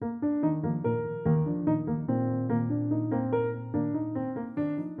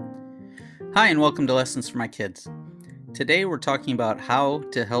Hi, and welcome to Lessons for My Kids. Today we're talking about how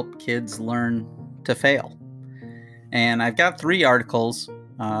to help kids learn to fail. And I've got 3 articles,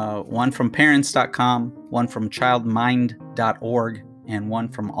 one from parents.com, one from childmind.org, and one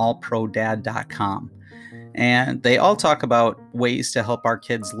from allprodad.com. And they all talk about ways to help our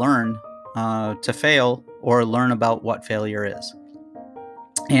kids learn to fail or learn about what failure is.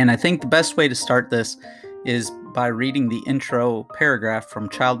 And I think the best way to start this is by reading the intro paragraph from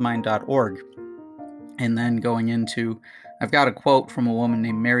childmind.org. And then going into, I've got a quote from a woman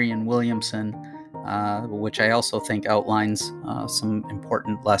named Marianne Williamson, which I also think outlines some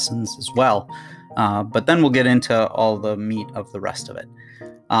important lessons as well. But then we'll get into all the meat of the rest of it.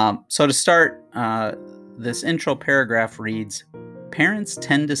 So to start, this intro paragraph reads, "Parents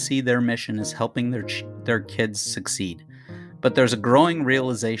tend to see their mission as helping their kids succeed. But there's a growing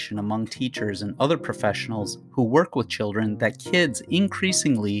realization among teachers and other professionals who work with children that kids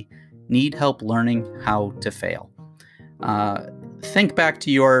increasingly need help learning how to fail." Think back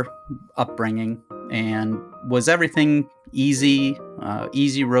to your upbringing, and was everything easy?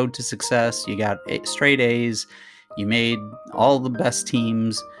 Easy road to success? You got straight A's, you made all the best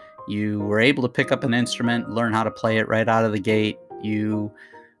teams, you were able to pick up an instrument, learn how to play it right out of the gate,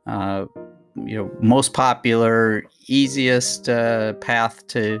 most popular, easiest path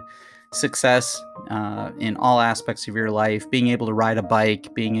to success in all aspects of your life, being able to ride a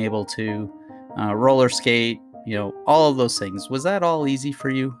bike, being able to roller skate, all of those things. Was that all easy for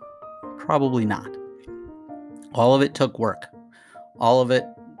you? Probably not. All of it took work. All of it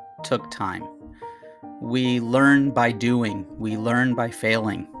took time. We learn by doing. We learn by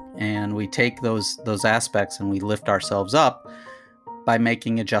failing. And we take those aspects and we lift ourselves up by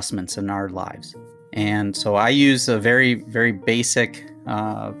making adjustments in our lives. And so I use a very, very basic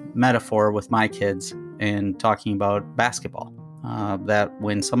metaphor with my kids in talking about basketball. That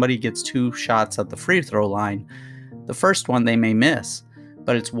when somebody gets 2 shots at the free throw line, the first one they may miss,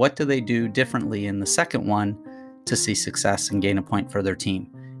 but it's what do they do differently in the second one to see success and gain a point for their team.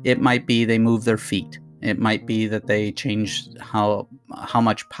 It might be they move their feet. It might be that they change how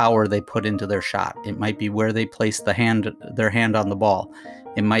much power they put into their shot. It might be where they place their hand on the ball.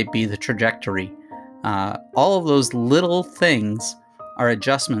 It might be the trajectory. All of those little things are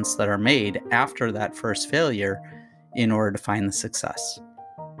adjustments that are made after that first failure in order to find the success.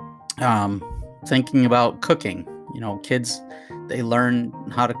 Thinking about cooking, kids, they learn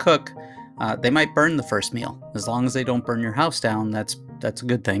how to cook. They might burn the first meal. As long as they don't burn your house down, that's a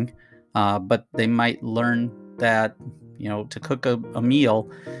good thing. But they might learn that, to cook a meal,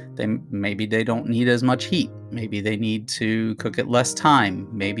 maybe they don't need as much heat. Maybe they need to cook it less time.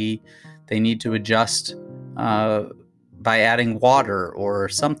 Maybe they need to adjust by adding water or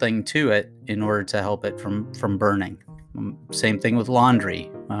something to it in order to help it from burning. Same thing with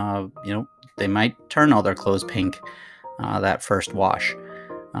laundry. They might turn all their clothes pink that first wash,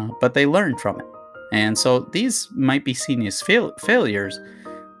 but they learn from it. And so these might be seen as failures,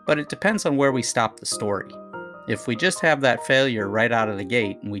 but it depends on where we stop the story. If we just have that failure right out of the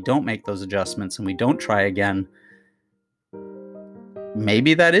gate and we don't make those adjustments and we don't try again,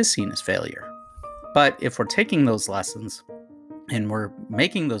 maybe that is seen as failure. But if we're taking those lessons and we're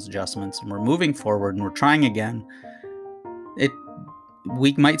making those adjustments and we're moving forward and we're trying again,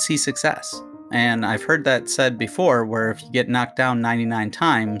 we might see success. And I've heard that said before, where if you get knocked down 99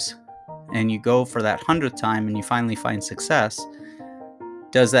 times and you go for that 100th time and you finally find success,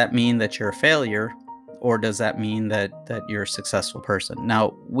 does that mean that you're a failure, or does that mean that you're a successful person?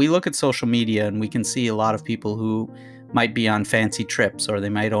 Now, we look at social media and we can see a lot of people who might be on fancy trips, or they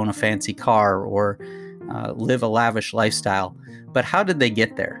might own a fancy car, or live a lavish lifestyle. But how did they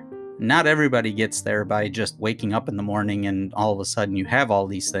get there? Not everybody gets there by just waking up in the morning and all of a sudden you have all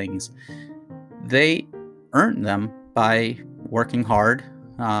these things. They earn them by working hard.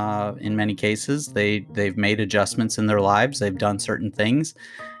 In many cases, they've made adjustments in their lives. They've done certain things.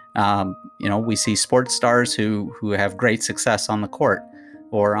 We see sports stars who have great success on the court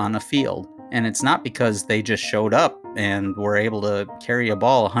or on a field. And it's not because they just showed up and were able to carry a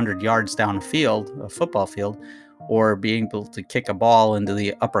ball 100 yards down a football field, or being able to kick a ball into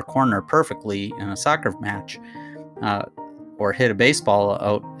the upper corner perfectly in a soccer match, or hit a baseball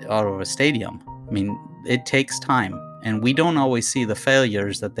out of a stadium. I mean, it takes time. And we don't always see the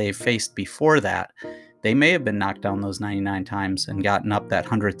failures that they faced before that. They may have been knocked down those 99 times and gotten up that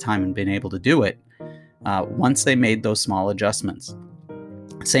 100th time and been able to do it once they made those small adjustments.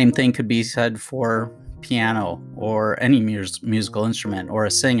 Same thing could be said for piano or any musical instrument, or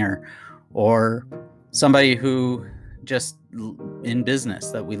a singer, or somebody who just in business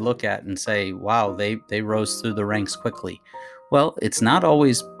that we look at and say, wow, they rose through the ranks quickly. Well, it's not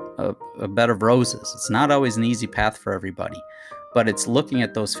always a bed of roses. It's not always an easy path for everybody, but it's looking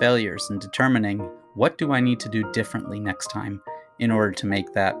at those failures and determining, what do I need to do differently next time in order to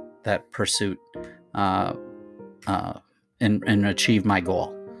make that pursuit and achieve my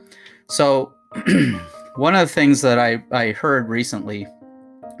goal. So one of the things that I heard recently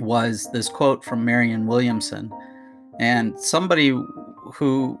was this quote from Marianne Williamson, and somebody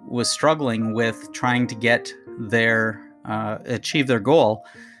who was struggling with trying to get achieve their goal.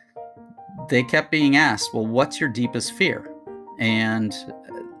 They kept being asked, well, what's your deepest fear? And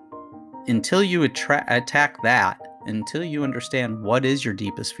until you attack that, until you understand what is your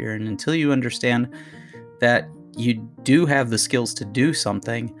deepest fear, and until you understand that you do have the skills to do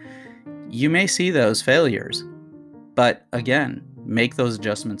something, you may see those failures. But again, make those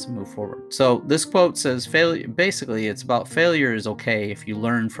adjustments and move forward. So this quote says, failure, basically it's about failure is okay if you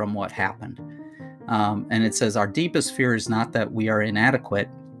learn from what happened. And it says, our deepest fear is not that we are inadequate.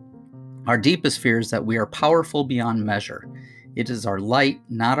 Our deepest fear is that we are powerful beyond measure. It is our light,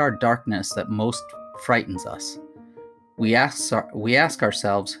 not our darkness, that most frightens us. We ask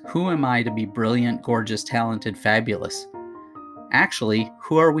ourselves, who am I to be brilliant, gorgeous, talented, fabulous? Actually,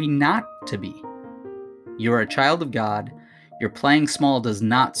 who are we not to be? You are a child of God. Your playing small does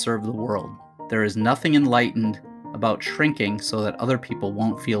not serve the world. There is nothing enlightened about shrinking so that other people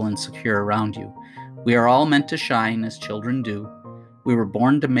won't feel insecure around you. We are all meant to shine as children do. We were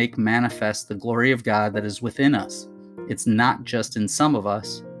born to make manifest the glory of God that is within us. It's not just in some of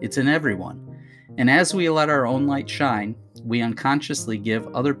us, it's in everyone. And as we let our own light shine, we unconsciously give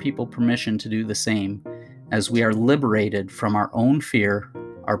other people permission to do the same. As we are liberated from our own fear,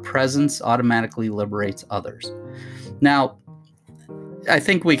 our presence automatically liberates others. Now, I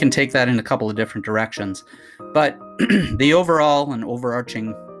think we can take that in a couple of different directions, but the overall and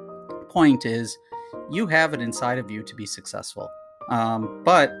overarching point is you have it inside of you to be successful.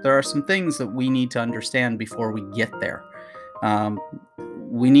 But there are some things that we need to understand before we get there.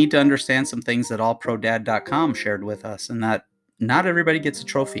 We need to understand some things that allprodad.com shared with us, and that not everybody gets a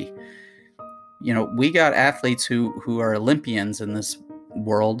trophy. You know, we got athletes who are Olympians in this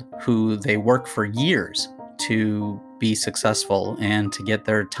world, who they work for years to be successful and to get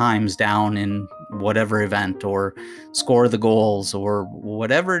their times down in whatever event, or score the goals, or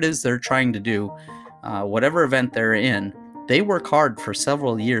whatever it is they're trying to do, whatever event they're in. They work hard for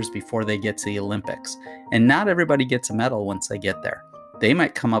several years before they get to the Olympics. And not everybody gets a medal once they get there. They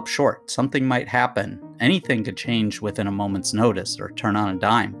might come up short. Something might happen. Anything could change within a moment's notice or turn on a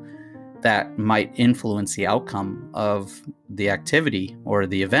dime that might influence the outcome of the activity or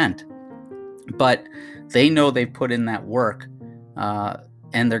the event. But they know they've put in that work,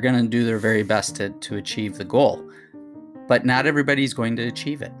 and they're going to do their very best to achieve the goal. But not everybody's going to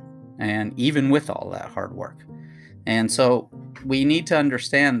achieve it, and even with all that hard work. And so we need to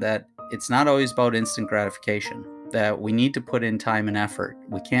understand that it's not always about instant gratification, that we need to put in time and effort.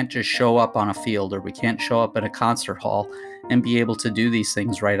 We can't just show up on a field, or we can't show up in a concert hall and be able to do these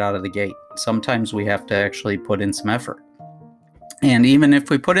things right out of the gate. Sometimes we have to actually put in some effort. And even if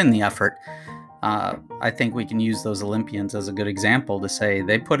we put in the effort, I think we can use those Olympians as a good example to say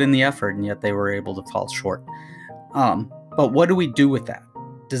they put in the effort and yet they were able to fall short. But what do we do with that?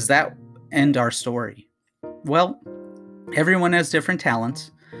 Does that end our story? Well, everyone has different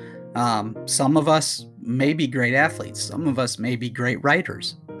talents. Some of us may be great athletes. Some of us may be great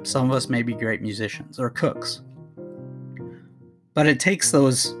writers. Some of us may be great musicians or cooks. But it takes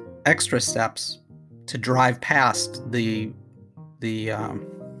those extra steps to drive past the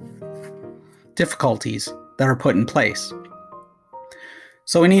difficulties that are put in place.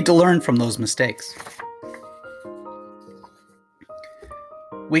 So we need to learn from those mistakes.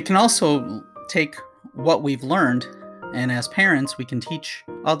 We can also take what we've learned, and as parents, we can teach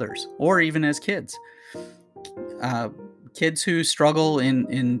others, or even as kids. Kids who struggle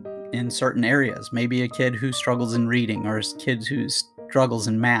in certain areas, maybe a kid who struggles in reading, or a kid who struggles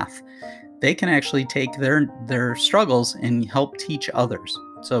in math, they can actually take their struggles and help teach others.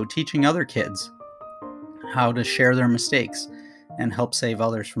 So teaching other kids how to share their mistakes and help save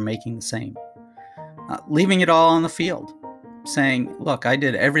others from making the same. Leaving it all on the field, saying, look, I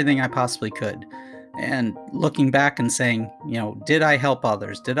did everything I possibly could. And looking back and saying, you know, did I help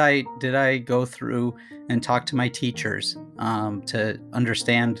others? Did I go through and talk to my teachers to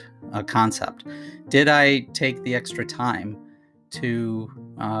understand a concept? Did I take the extra time to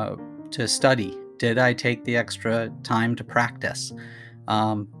study? Did I take the extra time to practice?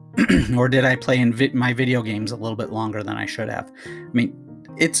 Or did I play in my video games a little bit longer than I should have? I mean,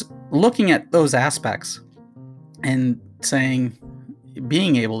 it's looking at those aspects and saying,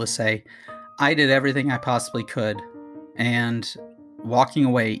 being able to say, I did everything I possibly could, and walking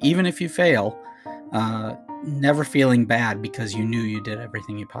away, even if you fail, never feeling bad because you knew you did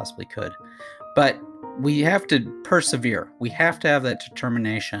everything you possibly could. But we have to persevere. We have to have that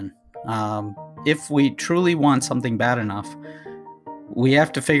determination. If we truly want something bad enough, we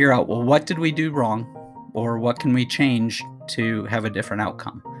have to figure out, well, what did we do wrong, or what can we change to have a different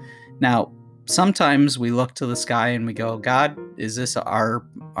outcome? Now, sometimes we look to the sky and we go, God, is this our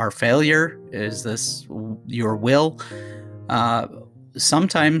failure? Is this your will?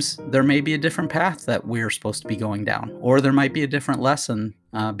 Sometimes there may be a different path that we're supposed to be going down, or there might be a different lesson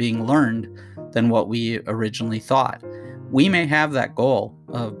being learned than what we originally thought. We may have that goal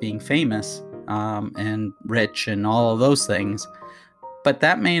of being famous and rich and all of those things, but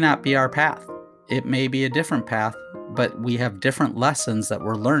that may not be our path. It may be a different path, but we have different lessons that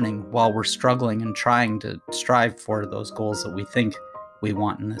we're learning while we're struggling and trying to strive for those goals that we think we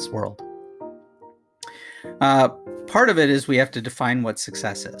want in this world. Part of it is we have to define what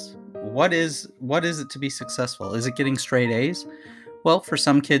success is. What is it to be successful? Is it getting straight A's? Well, for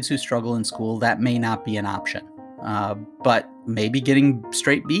some kids who struggle in school, that may not be an option. But maybe getting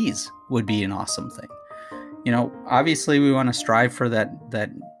straight B's would be an awesome thing. You know, obviously we want to strive for that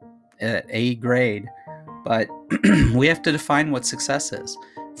A grade, but we have to define what success is.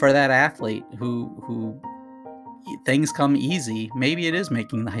 For that athlete who things come easy, maybe it is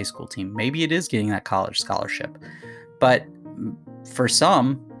making the high school team, maybe it is getting that college scholarship. But for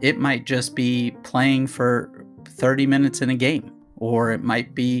some, it might just be playing for 30 minutes in a game, or it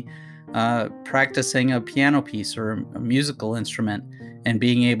might be practicing a piano piece or a musical instrument and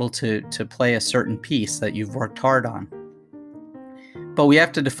being able to play a certain piece that you've worked hard on. But we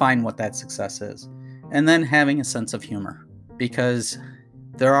have to define what that success is. And then having a sense of humor, because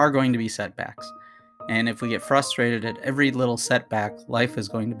there are going to be setbacks. And if we get frustrated at every little setback, life is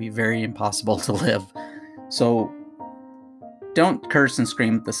going to be very impossible to live. So don't curse and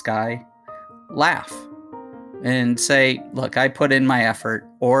scream at the sky. Laugh and say, look, I put in my effort.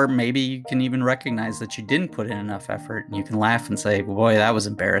 Or maybe you can even recognize that you didn't put in enough effort, and you can laugh and say, boy, that was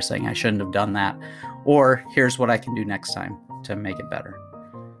embarrassing. I shouldn't have done that. Or here's what I can do next time to make it better.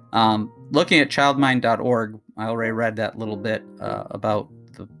 Looking at childmind.org, I already read that little bit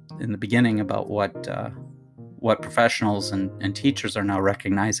in the beginning about what professionals and teachers are now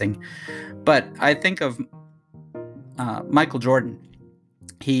recognizing. But I think of Michael Jordan.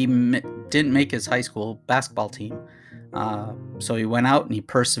 He didn't make his high school basketball team. So he went out and he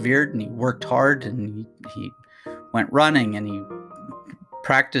persevered and he worked hard and he went running and he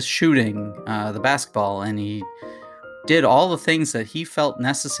practiced shooting the basketball, and he did all the things that he felt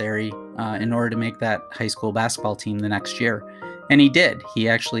necessary in order to make that high school basketball team the next year. And he did. He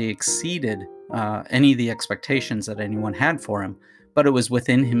actually exceeded any of the expectations that anyone had for him. But it was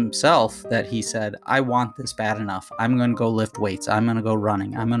within himself that he said, I want this bad enough. I'm going to go lift weights. I'm going to go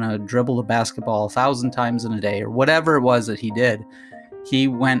running. I'm going to dribble the basketball 1,000 times in a day, or whatever it was that he did. He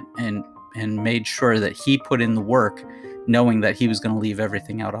went and made sure that he put in the work, knowing that he was going to leave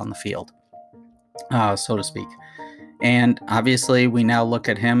everything out on the field, so to speak. And obviously, we now look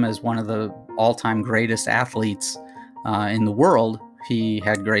at him as one of the all-time greatest athletes in the world. He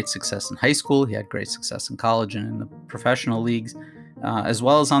had great success in high school. He had great success in college and in the professional leagues, as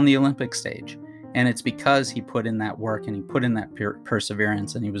well as on the Olympic stage. And it's because he put in that work and he put in that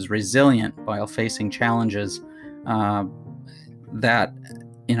perseverance, and he was resilient while facing challenges that,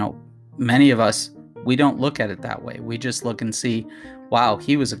 many of us, we don't look at it that way. We just look and see, wow,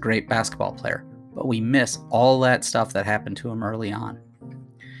 he was a great basketball player. But we miss all that stuff that happened to him early on.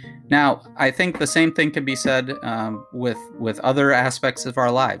 Now, I think the same thing can be said with other aspects of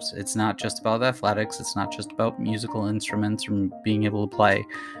our lives. It's not just about athletics. It's not just about musical instruments or being able to play,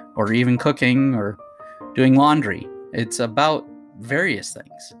 or even cooking or doing laundry. It's about various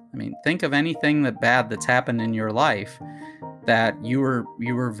things. I mean, think of anything bad that's happened in your life that you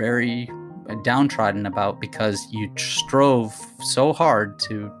were very downtrodden about because you strove so hard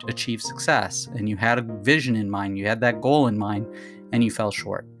to achieve success, and you had a vision in mind, you had that goal in mind, and you fell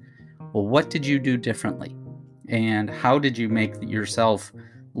short. Well, what did you do differently? And how did you make yourself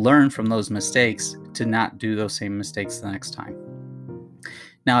learn from those mistakes to not do those same mistakes the next time?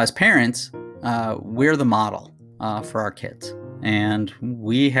 Now, as parents, we're the model for our kids, and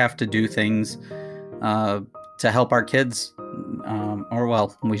we have to do things to help our kids.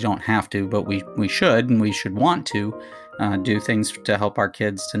 We don't have to, but we should, and we should want to do things to help our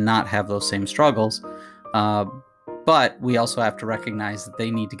kids to not have those same struggles. But we also have to recognize that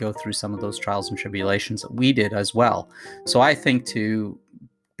they need to go through some of those trials and tribulations that we did as well. So I think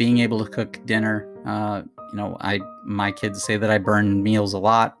being able to cook dinner My kids say that I burn meals a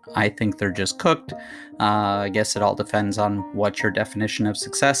lot. I think they're just cooked. I guess it all depends on what your definition of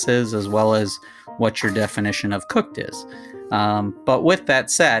success is, as well as what your definition of cooked is. But with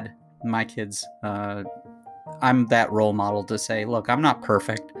that said, my kids, I'm that role model to say, look, I'm not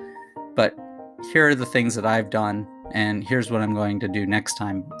perfect, but here are the things that I've done, and here's what I'm going to do next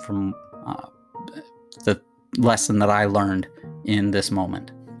time from the lesson that I learned in this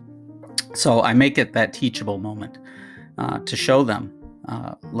moment. So I make it that teachable moment to show them,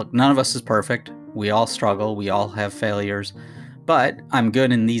 look, none of us is perfect. We all struggle. We all have failures, but I'm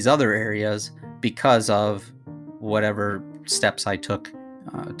good in these other areas because of whatever steps I took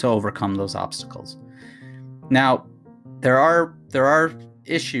to overcome those obstacles. Now, there are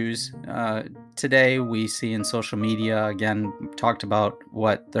issues today we see in social media. Again, talked about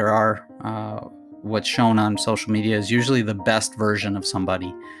what there are. What's shown on social media is usually the best version of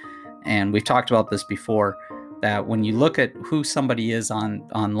somebody. And we've talked about this before, that when you look at who somebody is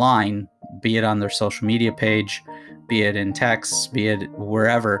online, be it on their social media page, be it in texts, be it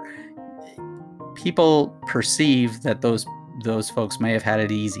wherever, people perceive that those folks may have had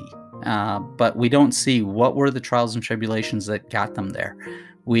it easy. But we don't see what were the trials and tribulations that got them there.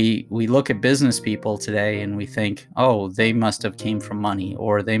 We look at business people today and we think, oh, they must have came from money,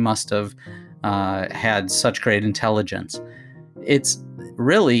 or they must have had such great intelligence. It's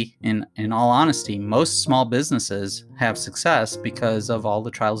really, in all honesty, most small businesses have success because of all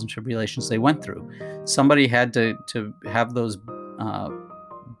the trials and tribulations they went through. Somebody had to have those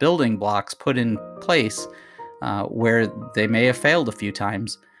building blocks put in place where they may have failed a few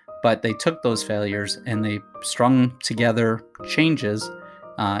times, but they took those failures and they strung together changes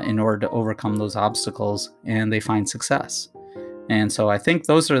in order to overcome those obstacles, and they find success. And so I think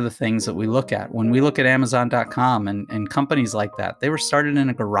those are the things that we look at. When we look at Amazon.com and companies like that, they were started in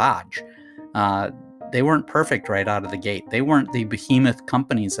a garage. They weren't perfect right out of the gate. They weren't the behemoth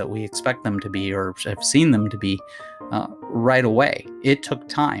companies that we expect them to be or have seen them to be right away. It took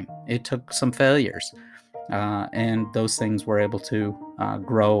time. It took some failures. And those things were able to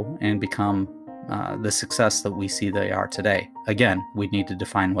grow and become the success that we see they are today. Again, we need to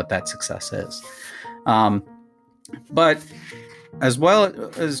define what that success is. But as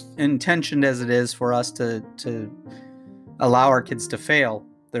well as intentioned as it is for us to allow our kids to fail,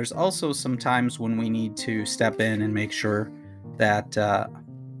 there's also some times when we need to step in and make sure that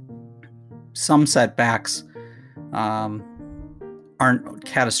some setbacks aren't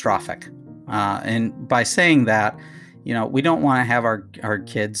catastrophic. And by saying that, we don't want to have our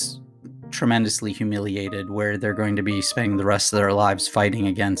kids tremendously humiliated where they're going to be spending the rest of their lives fighting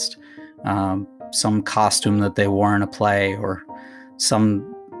against some costume that they wore in a play, or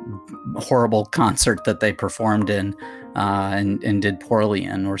some horrible concert that they performed in and did poorly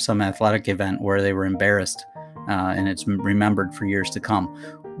in, or some athletic event where they were embarrassed and it's remembered for years to come.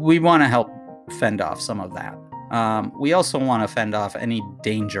 We want to help fend off some of that. We also want to fend off any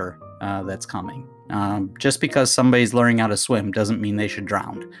danger that's coming. Just because somebody's learning how to swim doesn't mean they should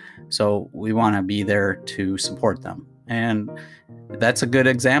drown. So we want to be there to support them. And that's a good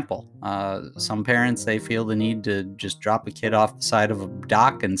example. Some parents, they feel the need to just drop a kid off the side of a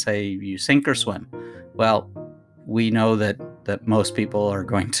dock and say, you sink or swim. Well, we know that most people are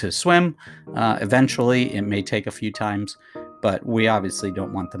going to swim. Eventually, it may take a few times, but we obviously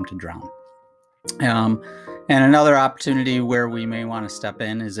don't want them to drown. And another opportunity where we may want to step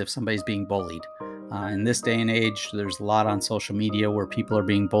in is if somebody's being bullied. In this day and age, there's a lot on social media where people are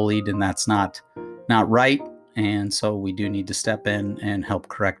being bullied, and that's not right. And so we do need to step in and help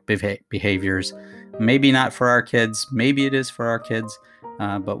correct behaviors. Maybe not for our kids, maybe it is for our kids,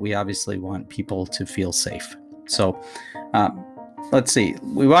 but we obviously want people to feel safe. So let's see.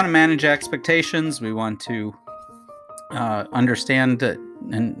 We want to manage expectations. We want to understand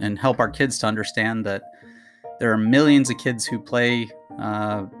and help our kids to understand that there are millions of kids who play,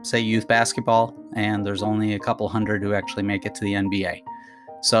 say, youth basketball, and there's only a couple hundred who actually make it to the NBA.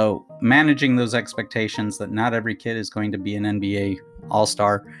 So managing those expectations that not every kid is going to be an NBA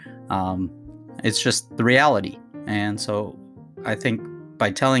all-star, it's just the reality. And so I think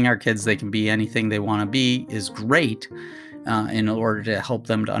by telling our kids they can be anything they want to be is great in order to help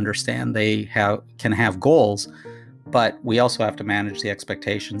them to understand they can have goals. But we also have to manage the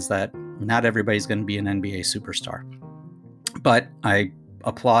expectations that not everybody's going to be an NBA superstar. But I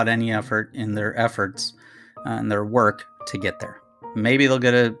applaud any effort in their efforts and their work to get there. Maybe they'll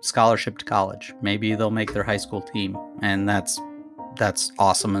get a scholarship to college. Maybe they'll make their high school team, and that's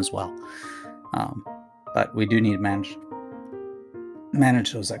awesome as well. But we do need to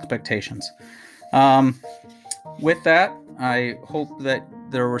manage those expectations. With that, I hope that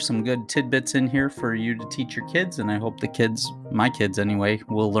there were some good tidbits in here for you to teach your kids, and I hope the kids, my kids anyway,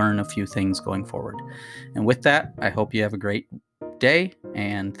 will learn a few things going forward. And with that, I hope you have a great day,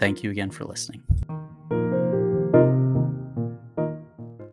 and thank you again for listening.